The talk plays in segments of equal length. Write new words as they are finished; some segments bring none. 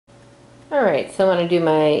Alright, so I want to do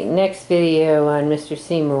my next video on Mr.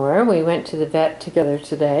 Seymour. We went to the vet together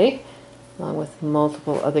today, along with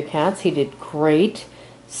multiple other cats. He did great.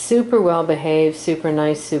 Super well behaved, super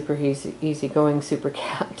nice, super easygoing, super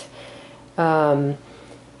cat.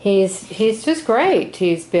 He's just great.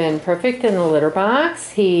 He's been perfect in the litter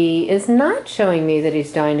box. He is not showing me that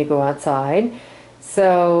he's dying to go outside.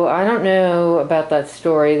 So I don't know about that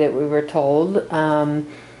story that we were told.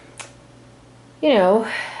 You know,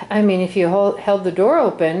 I mean, if you held the door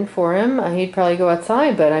open for him, he'd probably go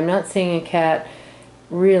outside, but I'm not seeing a cat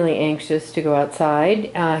really anxious to go outside.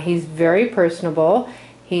 He's very personable.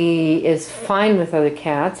 He is fine with other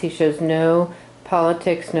cats. He shows no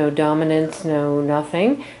politics, no dominance, no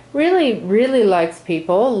nothing. Really likes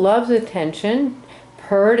people, loves attention,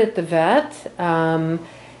 purred at the vet,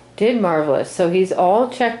 did marvelous. So he's all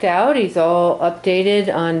checked out, he's all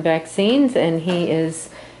updated on vaccines, and he is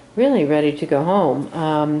really ready to go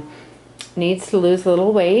home. Needs to lose a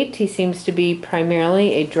little weight. He seems to be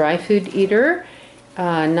primarily a dry food eater,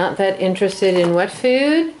 not that interested in wet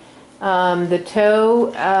food. The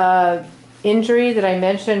toe injury that I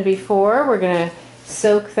mentioned before, we're going to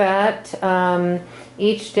soak that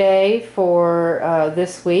each day for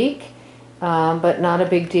this week, but not a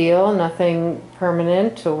big deal, nothing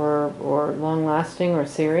permanent or long-lasting or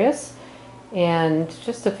serious, and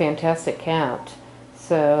just a fantastic cat.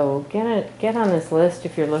 So get on this list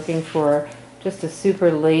if you're looking for just a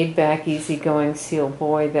super laid-back, easygoing seal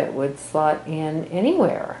boy that would slot in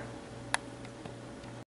anywhere.